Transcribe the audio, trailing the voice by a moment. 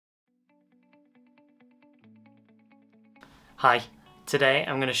Hi, today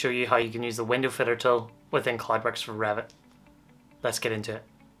I'm going to show you how you can use the window fitter tool within CloudWorx for Revit. Let's get into it.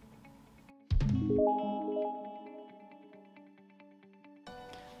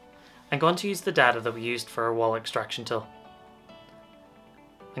 I'm going to use the data that we used for our wall extraction tool.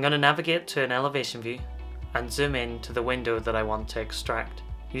 I'm going to navigate to an elevation view and zoom in to the window that I want to extract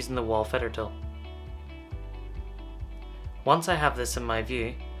using the wall fitter tool. Once I have this in my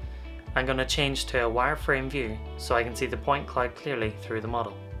view, I'm going to change to a wireframe view so I can see the point cloud clearly through the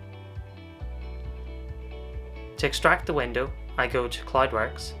model. To extract the window, I go to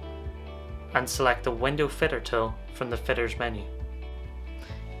CloudWorx and select the window fitter tool from the fitters menu.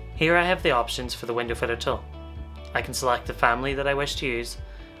 Here I have the options for the window fitter tool. I can select the family that I wish to use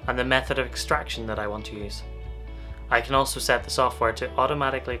and the method of extraction that I want to use. I can also set the software to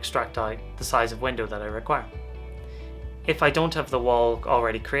automatically extract out the size of window that I require. If I don't have the wall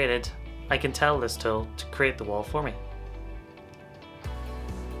already created, I can tell this tool to create the wall for me.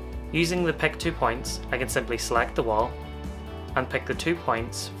 Using the pick 2 points, I can simply select the wall and pick the 2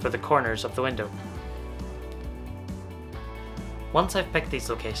 points for the corners of the window. Once I've picked these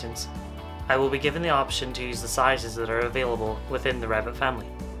locations, I will be given the option to use the sizes that are available within the Revit family.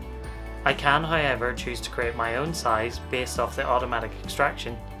 I can, however, choose to create my own size based off the automatic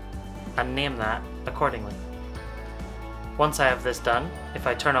extraction and name that accordingly. Once I have this done, if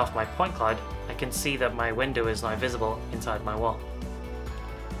I turn off my point cloud, I can see that my window is now visible inside my wall.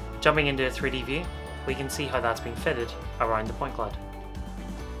 Jumping into a 3D view, we can see how that's been fitted around the point cloud.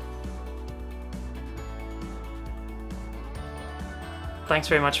 Thanks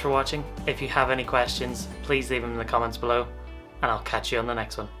very much for watching. If you have any questions, please leave them in the comments below, and I'll catch you on the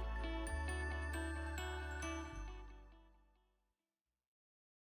next one.